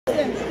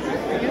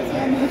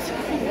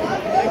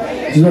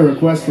This is a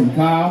request from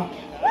Kyle.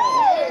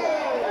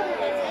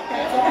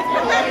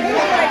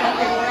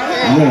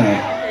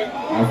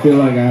 I feel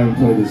like I haven't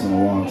played this in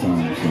a long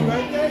time. So.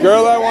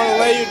 Girl, I want to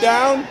lay you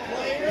down.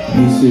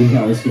 Let's see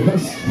how this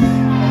goes.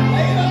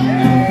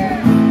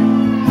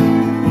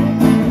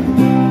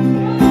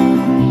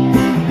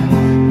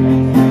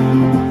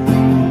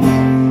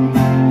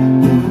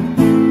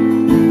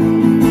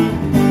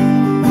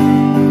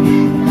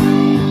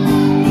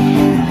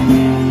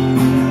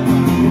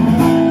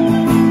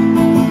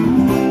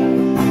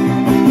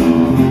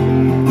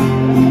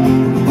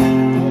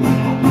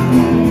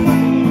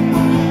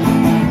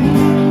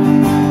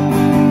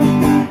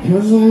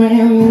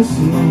 Man, this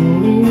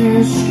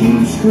loneliness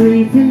keeps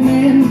creeping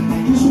in.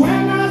 Just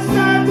when I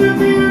start to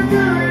feel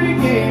good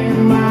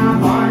again, my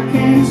heart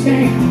can't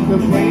take the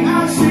pain I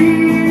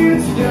see.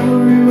 It's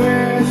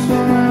everywhere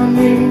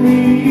surrounding me.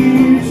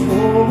 It's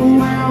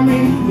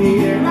overwhelming. The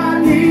air I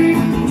need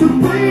to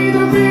breathe a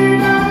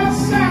bit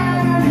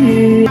outside of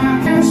me. I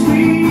can't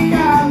speak, I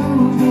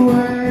lose the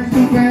words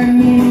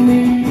defending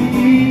me.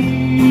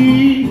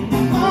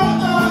 Oh,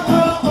 oh,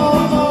 oh,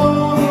 oh,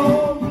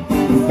 oh,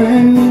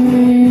 defending me.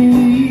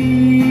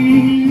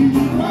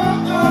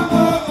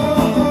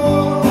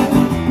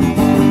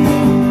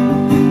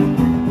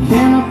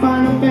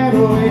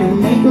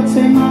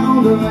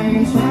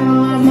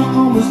 Internalize my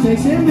own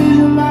mistakes and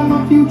visualize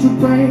my future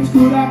breaks.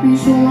 Could I be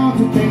so wrong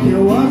to think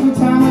there was a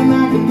time when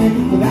I could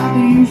think without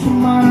the use of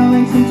modern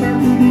links,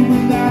 interpreted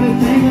without a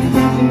thing that's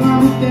bouncing on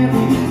with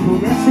every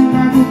progressing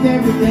back with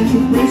every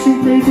venture,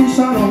 racing, crazy,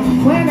 subtle.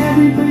 When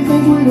every phrase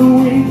ends with a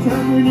wink,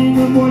 interpreting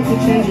the voice to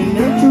change and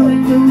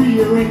nurturing to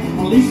rearrange.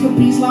 Unleash the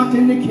beast locked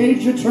in the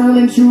cage,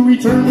 determined to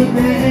return the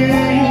day.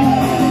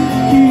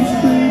 Keeps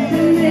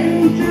creeping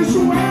in just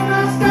when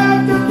I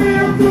start to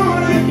feel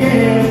good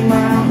again.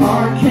 My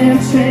heart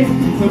can't take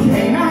the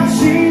pain I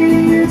see.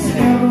 It's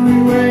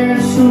everywhere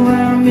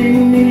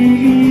surrounding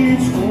me.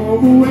 It's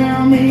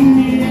overwhelming.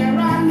 The air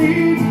I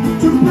need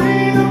to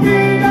breathe a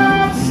bit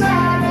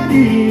outside of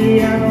me.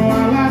 And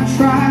while I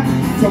try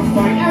to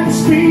fight and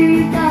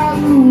speak, I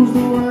lose the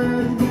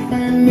words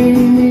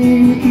defending me.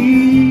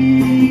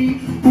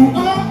 Ooh,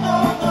 oh,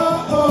 oh,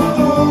 oh,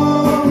 oh,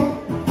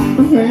 oh,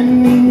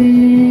 defending me.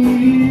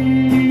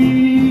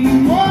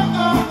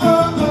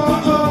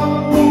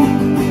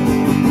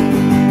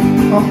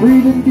 I'm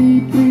breathing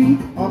deeply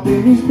up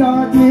in this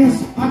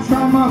darkness. I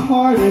try my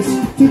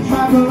hardest to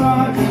try the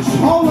largest.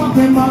 Hold up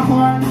in my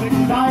heart,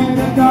 die in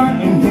the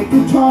dark and hit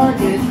the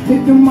target.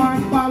 Hit the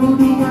mark, follow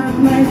the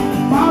wordplay,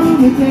 follow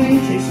the day,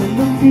 chasing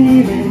the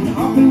feeling.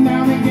 Up and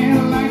down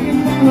again like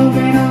an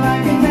elevator,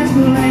 like an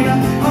escalator.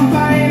 I'm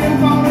flying and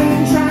falling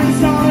and trying,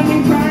 stalling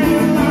and crying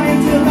and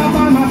lying till I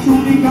find my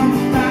truth and come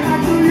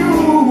back to you.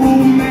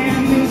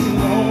 Man, this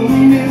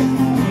loneliness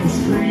keeps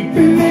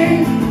creeping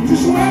in.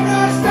 Just when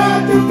I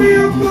start to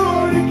feel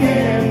good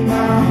again,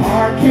 my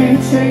heart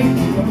can't take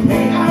the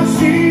pain I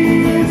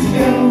see. It's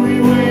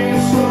everywhere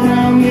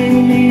surrounding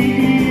me.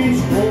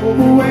 It's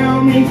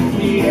overwhelming.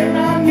 The air I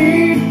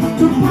need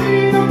to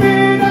breathe a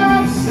bit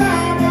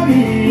outside of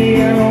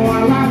me. And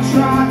while I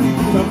try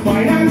to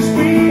fight and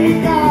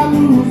speak, I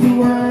lose the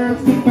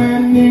words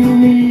defending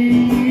me.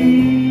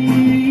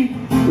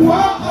 Whoa,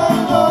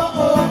 oh,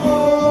 oh, oh,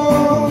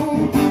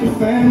 oh,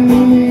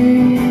 defending me.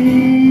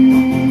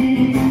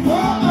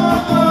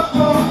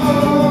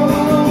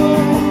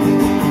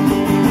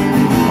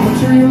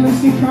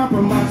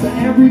 Compromise to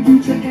every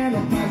future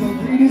enterprise. And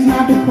greed is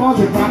not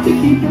deposit, right? To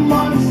keep your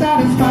mind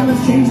satisfied.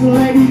 Let's change the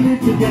way we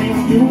live today.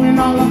 I'm doing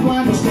all the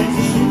blind mistakes.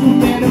 The shoes are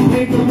better,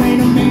 pick the rain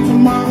and make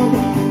tomorrow.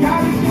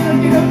 Gotta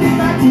get up, get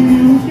back to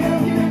you. Get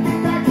up,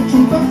 get back to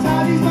truth. I'm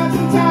tired, these nuts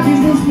and tired, these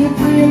loose, live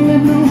free and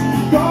live loose.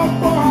 Go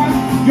forth,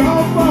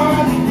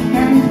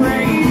 and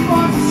pray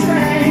for the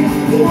strength.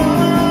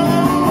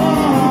 Whoa,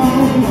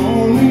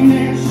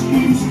 loneliness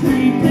keeps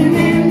creeping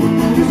in.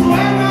 Just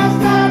when I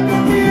start to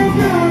feel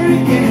good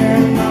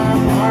again, my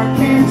heart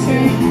can't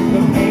take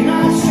the pain I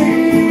see.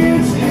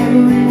 It's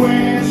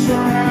everywhere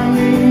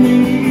surrounding me.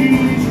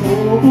 It's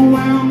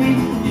overwhelming.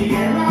 The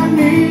air I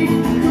need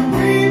to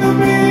breathe a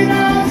bit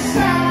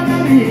outside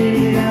of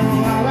me. And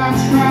while I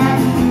try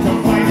to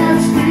fight and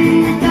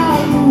speak, I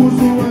lose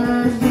the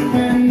words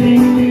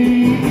defending me.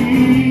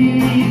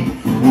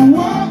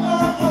 Whoa,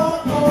 oh,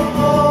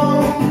 oh,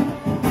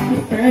 oh,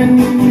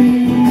 defending me.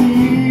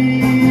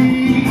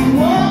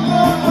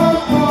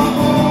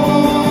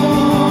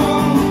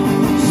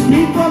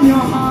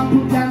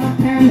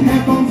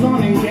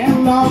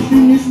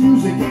 In this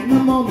music, in the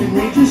moment,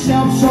 rate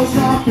yourself so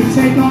soft and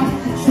take off.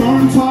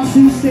 Storm tossed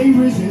and stay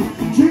risen,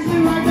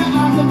 drizzling like the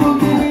eyes of a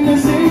villain that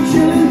stay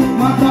chillin'.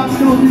 My thoughts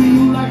go to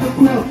you like a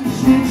quilt,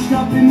 stitched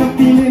up in the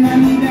feeling. I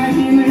need that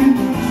healing.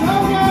 So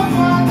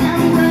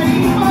I'm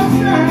ready for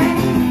strength.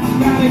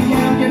 Gotta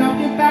get up,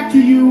 get back to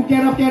you.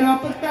 Get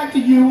up, but back to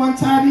you.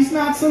 Untie these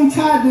knots,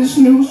 untie this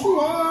noose. Whoa,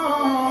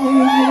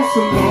 it's a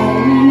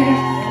loneliness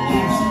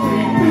keeps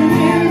creeping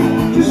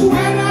in. Just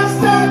when I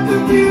start to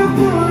feel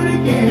good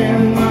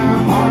again, my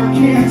heart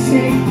can't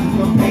take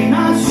the pain I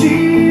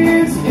see.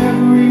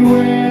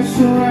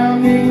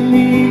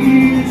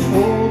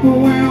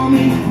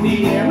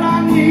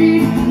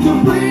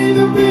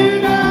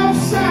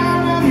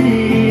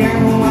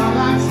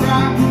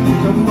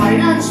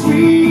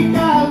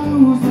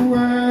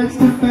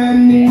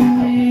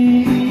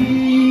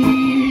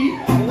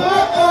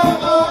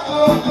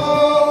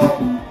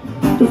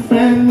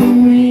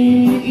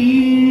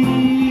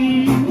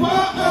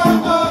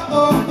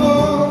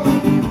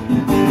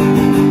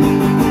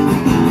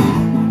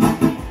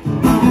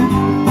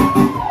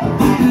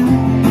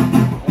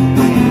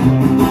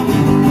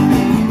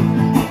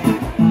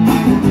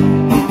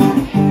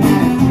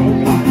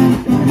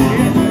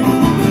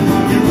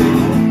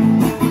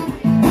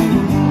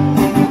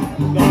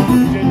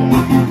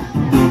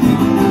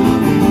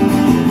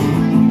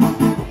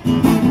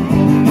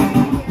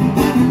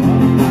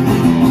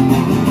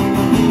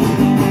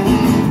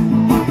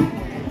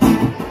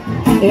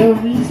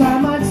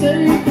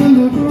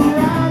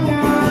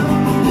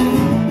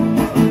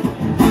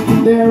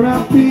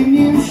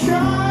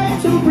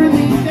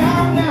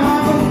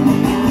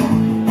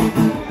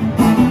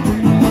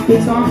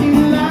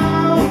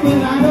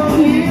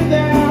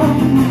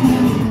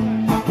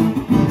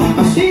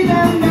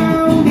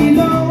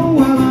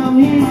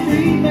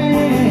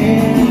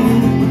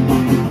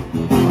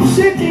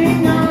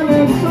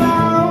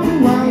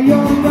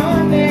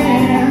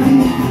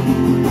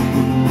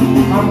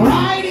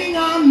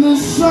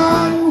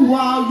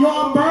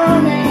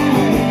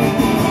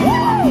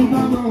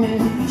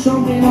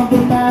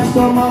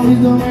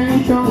 always the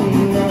man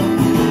showing up.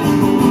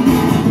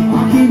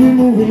 I keep it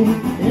moving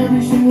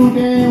every single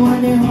day,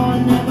 working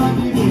hard, never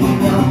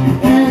giving up.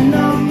 And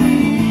I'm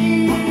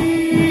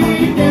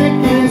me, they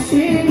can't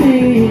see me.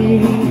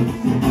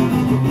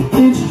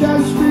 It's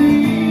just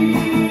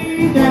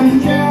greed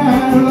and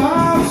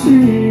jealousy.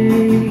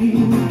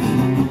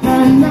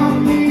 And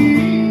I'm me,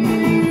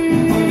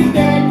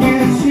 they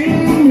can't see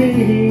me.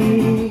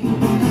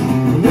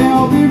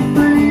 They'll be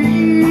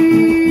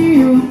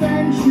free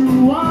eventually.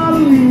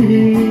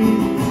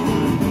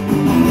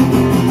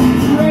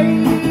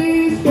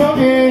 Raise your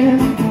head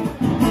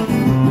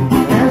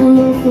and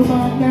look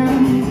about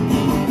them.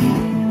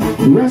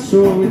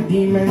 Wrestle with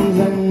demons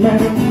and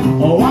men.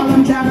 Oh, while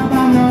I'm chatting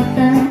about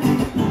nothing.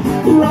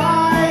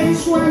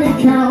 Rise when it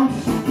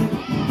counts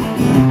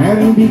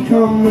and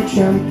become a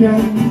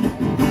champion.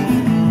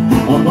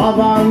 Above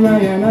all my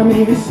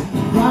enemies,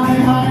 fly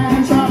high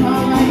and drop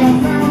out like a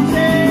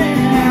fountain.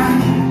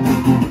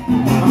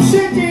 I'm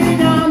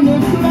sitting on the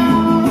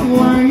cloud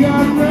while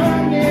you're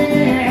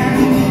running.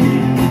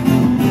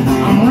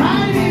 I'm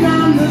riding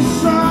on the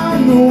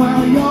sun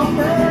while you're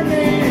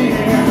burning.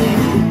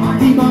 I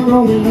keep on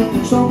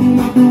growing, soaking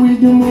up the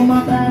wisdom of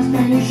my past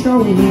and it's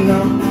showing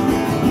up.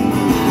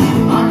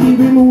 I keep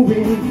it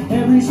moving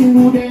every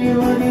single day,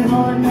 working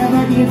hard,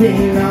 never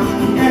giving up.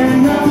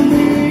 And I'm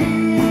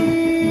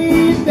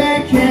these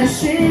that can't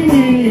see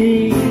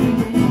me.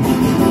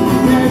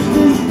 There's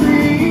just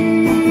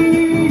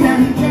greed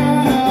and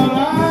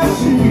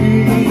jealousy.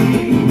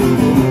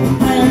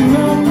 And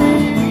I'm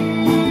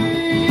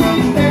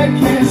these that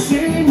can't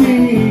see me.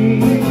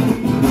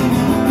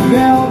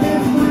 They'll be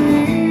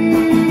free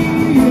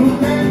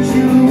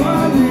eventually.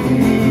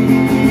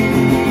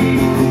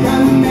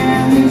 Young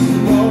man is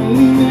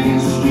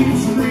loneliness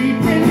keeps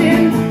creeping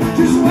in.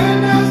 Just when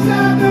I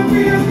start to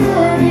feel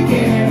good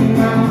again,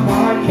 my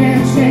heart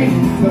can't take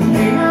the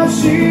pain I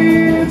see.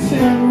 It's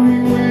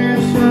everywhere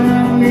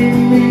surrounding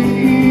me.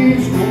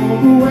 It's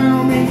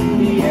overwhelming.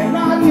 The air I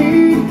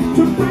need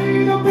to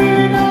breathe a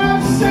bit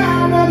of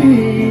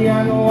sanity.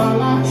 And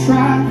while I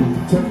try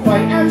to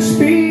fight and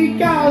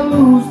speak, I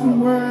lose the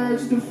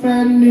words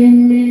defending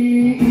me.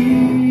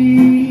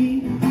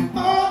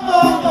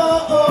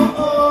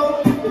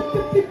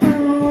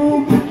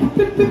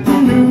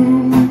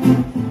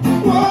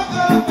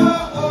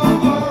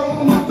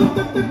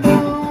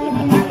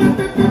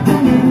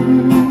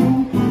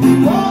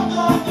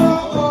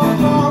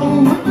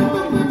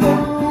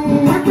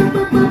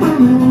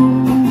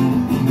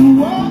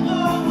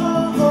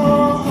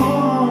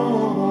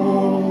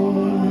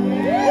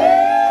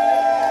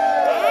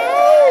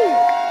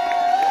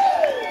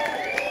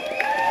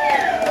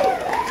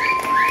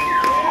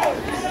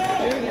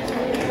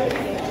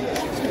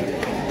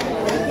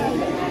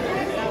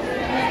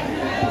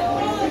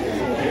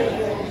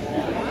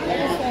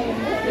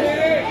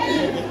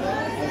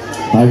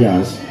 Hi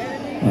guys,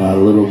 a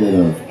little bit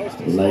of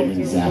lightning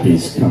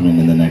zappies coming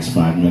in the next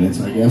 5 minutes,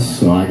 I guess.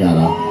 So I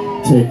gotta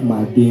take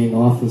my being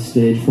off the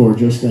stage for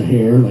just a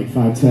hair, like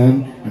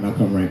 5'10", and I'll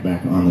come right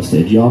back on the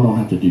stage. Y'all don't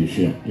have to do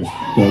shit. Just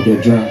go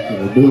get drunk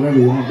or do whatever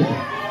you want to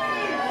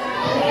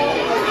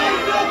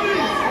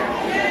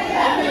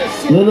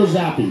do. Little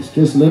zappies,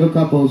 just little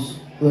couples,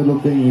 little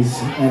thingies,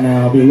 and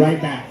I'll be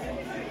right back.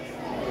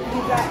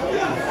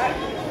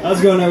 How's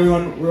it going,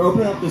 everyone? We're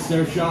opening up the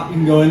surf shop. You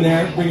can go in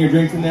there, bring your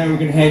drinks in there, we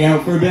can hang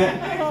out for a bit.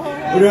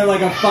 We're doing like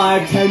a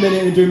 5-10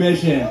 minute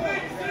intermission.